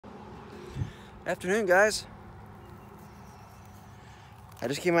Afternoon, guys. I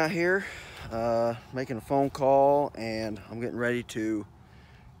just came out here making a phone call, and I'm getting ready to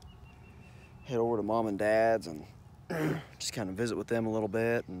head over to Mom and Dad's and just kind of visit with them a little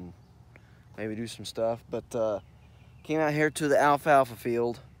bit and maybe do some stuff. But came out here to the alfalfa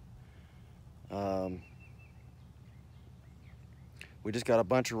field. We just got a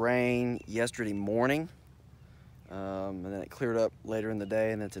bunch of rain yesterday morning, and then it cleared up later in the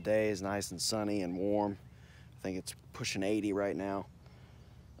day, and then today is nice and sunny and warm. I think it's pushing 80 right now.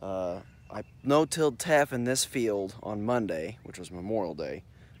 I no-tilled Teff in this field on Monday, which was Memorial Day.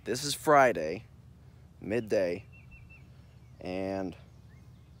 This is Friday, midday, and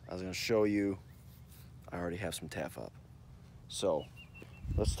I was going to show you, I already have some Teff up. So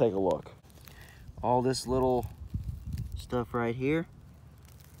let's take a look. All this little stuff right here,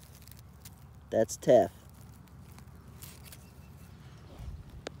 that's Teff.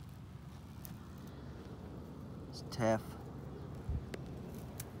 It's Teff.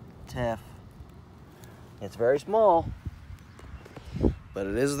 Teff. It's very small, but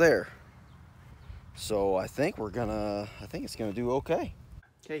it is there. So I think it's gonna do okay.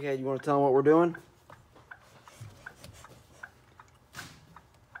 Okay, Kate, you want to tell them what we're doing?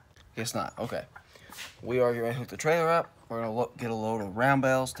 It's not. Okay. We are going to hook the trailer up. We're going to get a load of round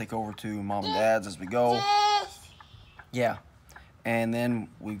bales, take over to Mom and Dad's as we go. Yeah. And then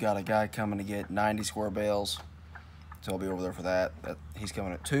we've got a guy coming to get 90 square bales. So I'll be over there for that. He's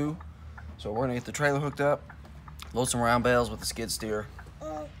coming at 2. So we're going to get the trailer hooked up, load some round bales with the skid steer,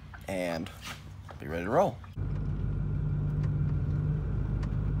 and be ready to roll.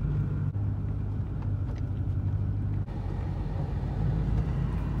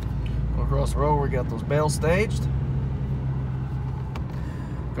 Across the road, we got those bales staged.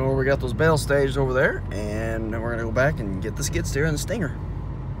 We got those bales staged over there, and then we're gonna go back and get the skid steer and the stinger.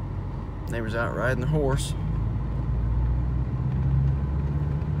 Neighbor's out riding the horse.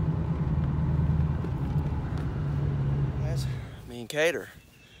 Guys, me and Kate are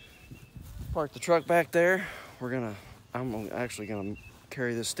parked the truck back there. I'm actually gonna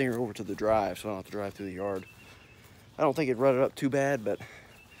carry this stinger over to the drive, so I don't have to drive through the yard. I don't think it rutted up too bad, but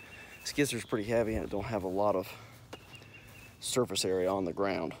skid steer's pretty heavy and it don't have a lot of surface area on the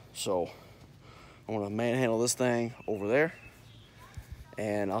ground. So I'm gonna manhandle this thing over there,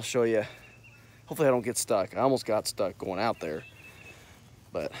 and I'll show you. Hopefully I don't get stuck. I almost got stuck going out there,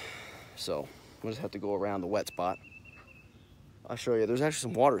 but so we'll just have to go around the wet spot. I'll show you. There's actually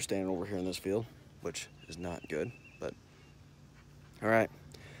some water standing over here in this field, which is not good, but all right,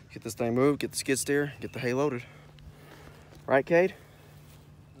 get this thing moved, get the skid steer, get the hay loaded. Right, Cade?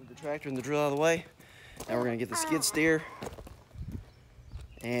 Move the tractor and the drill out of the way. Now we're gonna get the skid steer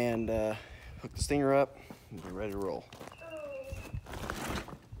and hook the stinger up and be ready to roll.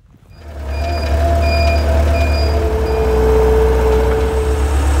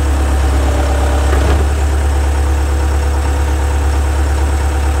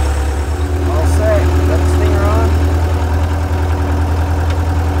 All set. Got the stinger on.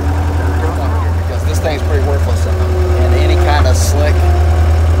 Because this thing's pretty worthless in any kind of slick,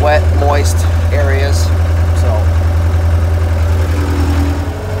 wet, moist areas. So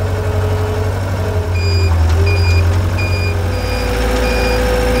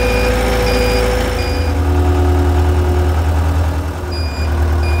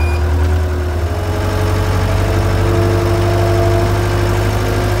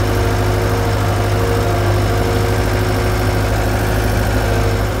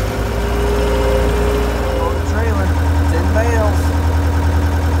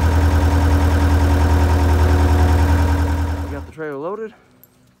loaded.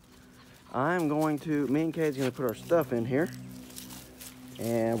 Me and Kate's gonna put our stuff in here,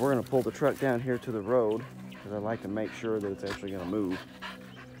 and we're gonna pull the truck down here to the road because I like to make sure that it's actually gonna move.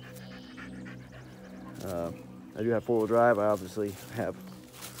 I do have 4-wheel drive. I obviously have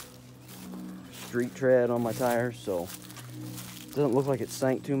street tread on my tires, so it doesn't look like it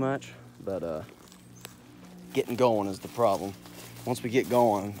sank too much, but getting going is the problem. Once we get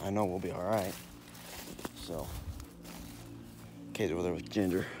going, I know we'll be all right. So Kate's over there with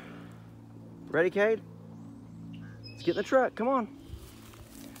Ginger. Ready, Cade? Let's get in the truck, come on.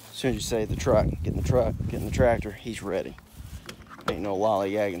 As soon as you say the truck, get in the truck, get in the tractor, he's ready. Ain't no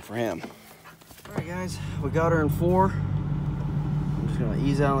lollygagging for him. All right, guys, we got her in 4. I'm just gonna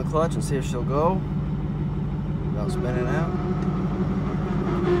ease out on the clutch and see if she'll go. Without spinning out.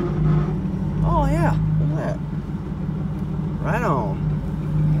 Oh yeah, look at that. Right on.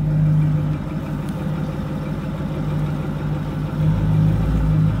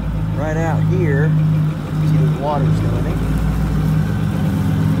 Right out here, see the water's going in.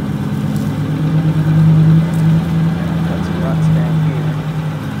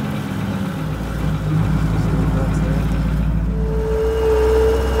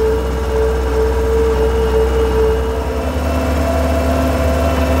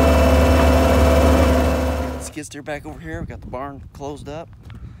 steer back over here. We got the barn closed up,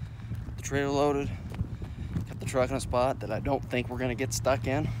 the trailer loaded, got the truck in a spot that I don't think we're gonna get stuck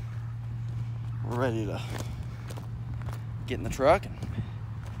in. We're ready to get in the truck and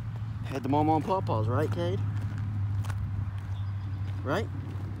head to Mama and Papa's, right, Cade? Right?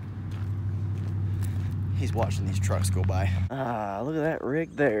 He's watching these trucks go by. Ah, look at that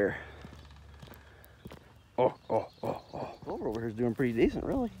rig there. Oh. Clover over here is doing pretty decent,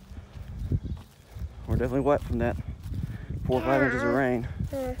 really. We're definitely wet from that 4 or 5 inches of rain.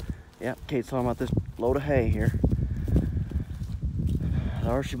 Yeah, Kate's talking about this load of hay here.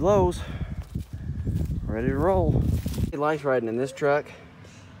 However she blows, ready to roll. He likes riding in this truck,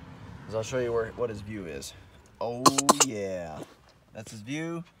 because I'll show you what his view is. Oh yeah, that's his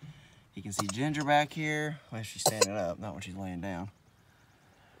view. You can see Ginger back here. Well, she's standing up, not when she's laying down.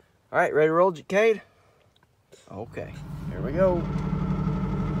 All right, ready to roll, Cade? Okay, here we go.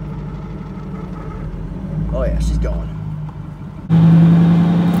 Oh yeah, she's going. Rolling.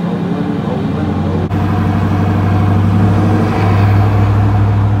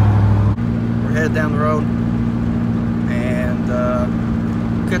 We're headed down the road, and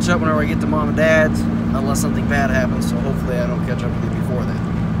we'll catch up whenever I get to Mom and Dad's, unless something bad happens, so hopefully I don't catch up with you before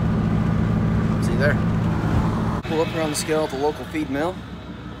then. See you there. Pull up here on the scale at the local feed mill.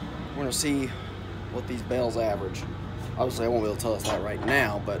 We're gonna see what these bales average. Obviously I won't be able to tell us that right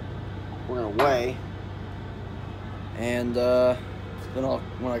now, but we're gonna weigh, and then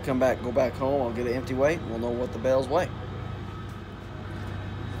when I come back, go back home, I'll get an empty weight and we'll know what the bales weigh.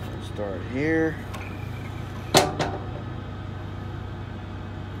 We'll start here.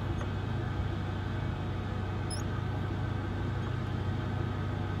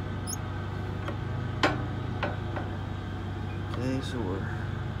 Okay, so we're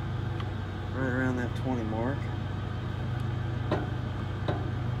right around that 20 mark.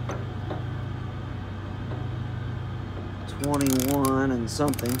 $21 and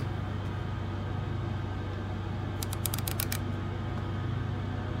something.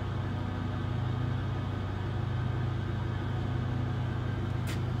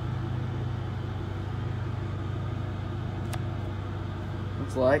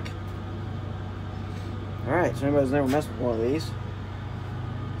 Looks like. All right, so anybody's never messed with one of these,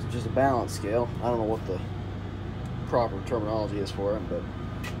 it's just a balance scale. I don't know what the proper terminology is for it, but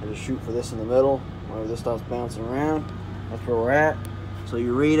I just shoot for this in the middle. Whenever this stops bouncing around, that's where we're at. So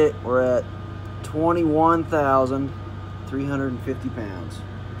you read it, we're at 21,350 pounds.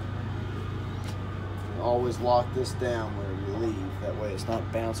 You always lock this down whenever you leave. That way it's not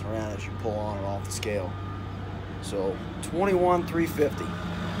bouncing around as you pull on and off the scale. So 21,350.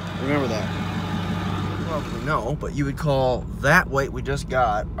 Remember that. Probably no, but you would call that weight we just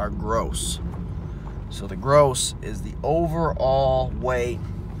got our gross. So the gross is the overall weight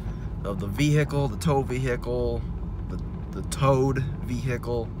of the vehicle, the tow vehicle, the towed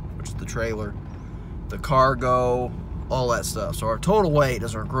vehicle, which is the trailer, the cargo, all that stuff. So our total weight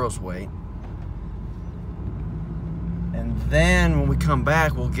is our gross weight. And then when we come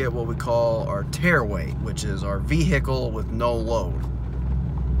back, we'll get what we call our tare weight, which is our vehicle with no load.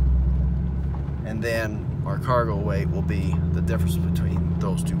 And then our cargo weight will be the difference between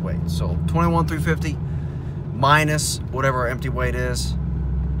those two weights. So 21,350 minus whatever our empty weight is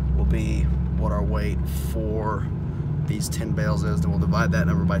will be what our weight for these 10 bales is. Then we'll divide that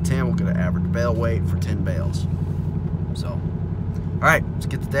number by 10. We'll get an average bale weight for 10 bales. So, all right, let's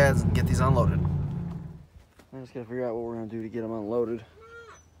get the dads and get these unloaded. I just gotta figure out what we're gonna do to get them unloaded,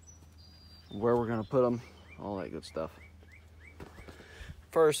 where we're gonna put them, all that good stuff.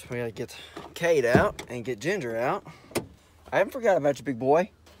 First, we gotta get Cade out and get Ginger out. I haven't forgot about you, big boy.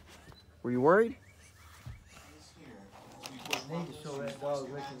 Were you worried? I need to show that dog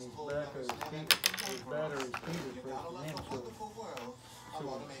licking his back or his feet, his butt or his fingers first, and then show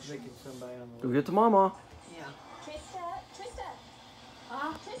he's licking somebody on the Go get the mama. Yeah. Trista. Trista.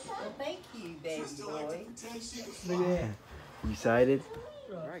 Well, thank you, baby boy. Look at that. You excited?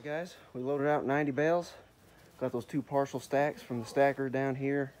 All right, guys, we loaded out 90 bales. Got those 2 partial stacks from the stacker down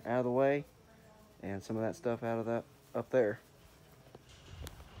here out of the way, and some of that stuff out of that up there.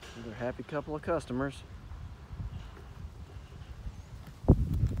 They're a happy couple of customers.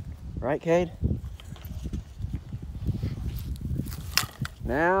 Right, Cade?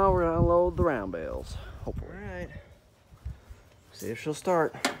 Now we're gonna unload the round bales, hopefully. All right. See if she'll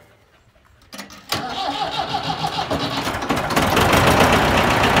start.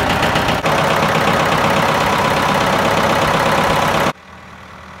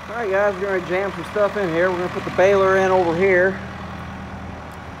 Alright guys, we're going to jam some stuff in here. We're going to put the baler in over here.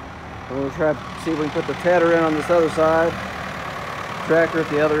 We're going to try to see if we can put the tedder in on this other side. Tractor at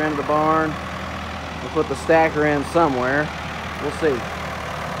the other end of the barn. We'll put the stacker in somewhere. We'll see.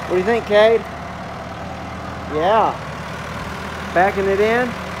 What do you think, Cade? Yeah. Backing it in.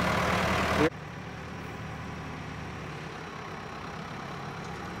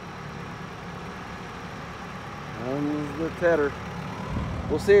 And the tedder.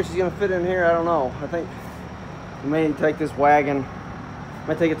 We'll see if she's gonna fit in here. I don't know. I think we may take this wagon,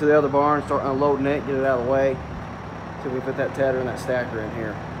 might take it to the other barn, start unloading it, get it out of the way, till we fit that tedder and that stacker in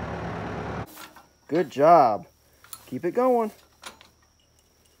here. Good job. Keep it going.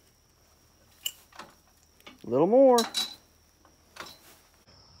 A little more.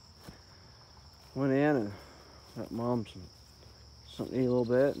 Went in and got Mom something to eat a little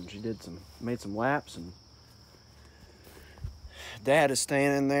bit, and she made some laps, and Dad is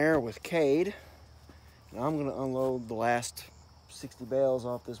staying in there with Cade, and I'm gonna unload the last 60 bales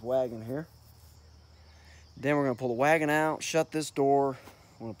off this wagon here. Then we're gonna pull the wagon out, shut this door.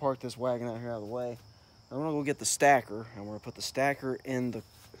 I'm gonna park this wagon out here out of the way. I'm gonna go get the stacker, and we're gonna put the stacker in the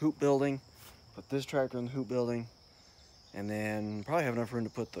hoop building, put this tractor in the hoop building, and then probably have enough room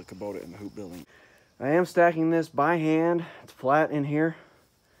to put the Kubota in the hoop building. I am stacking this by hand. It's flat in here.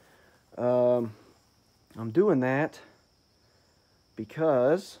 I'm doing that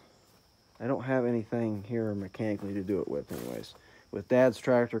because I don't have anything here mechanically to do it with anyways. With Dad's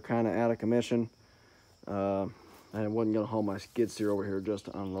tractor kind of out of commission, I wasn't gonna haul my skid steer over here just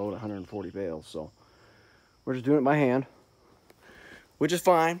to unload 140 bales. So we're just doing it by hand, which is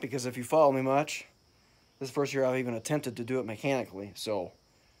fine, because if you follow me much, this is the first year I've even attempted to do it mechanically. So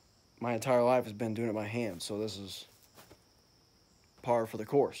my entire life has been doing it by hand. So this is par for the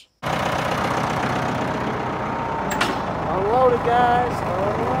course. Unload it, guys.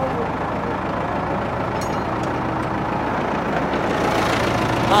 Unload it.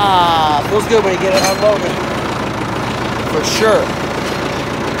 Ah, feels good when you get it unloaded. For sure.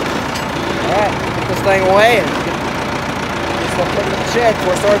 All right, put this thing away and get stuff put in the shed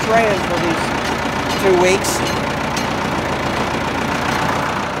before it starts raining for these 2 weeks.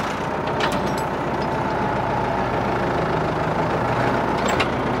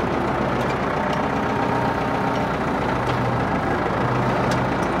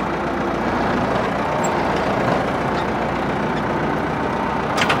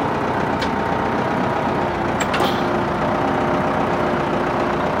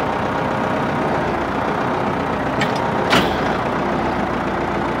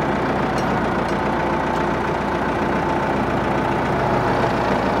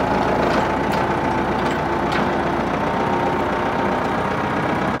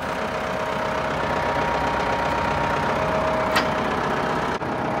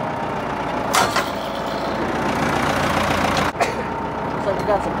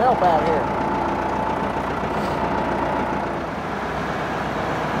 Got some help out here.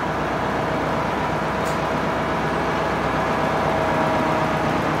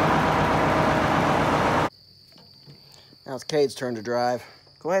 Now it's Cade's turn to drive.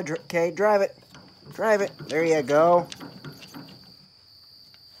 Go ahead, Cade, drive it. Drive it. There you go.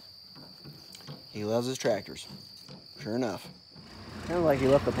 He loves his tractors. Sure enough. Kind of like he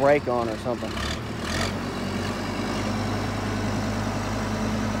left the brake on or something.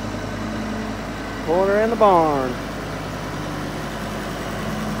 Pulling her in the barn.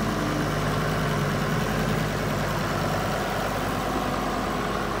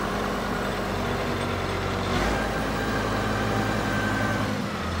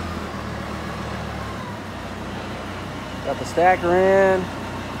 Got the stacker in,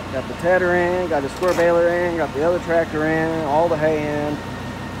 got the tedder in, got the square baler in, got the other tractor in, all the hay in.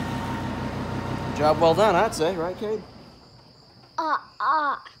 Job well done, I'd say, right, Cade?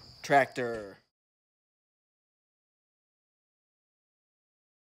 Tractor.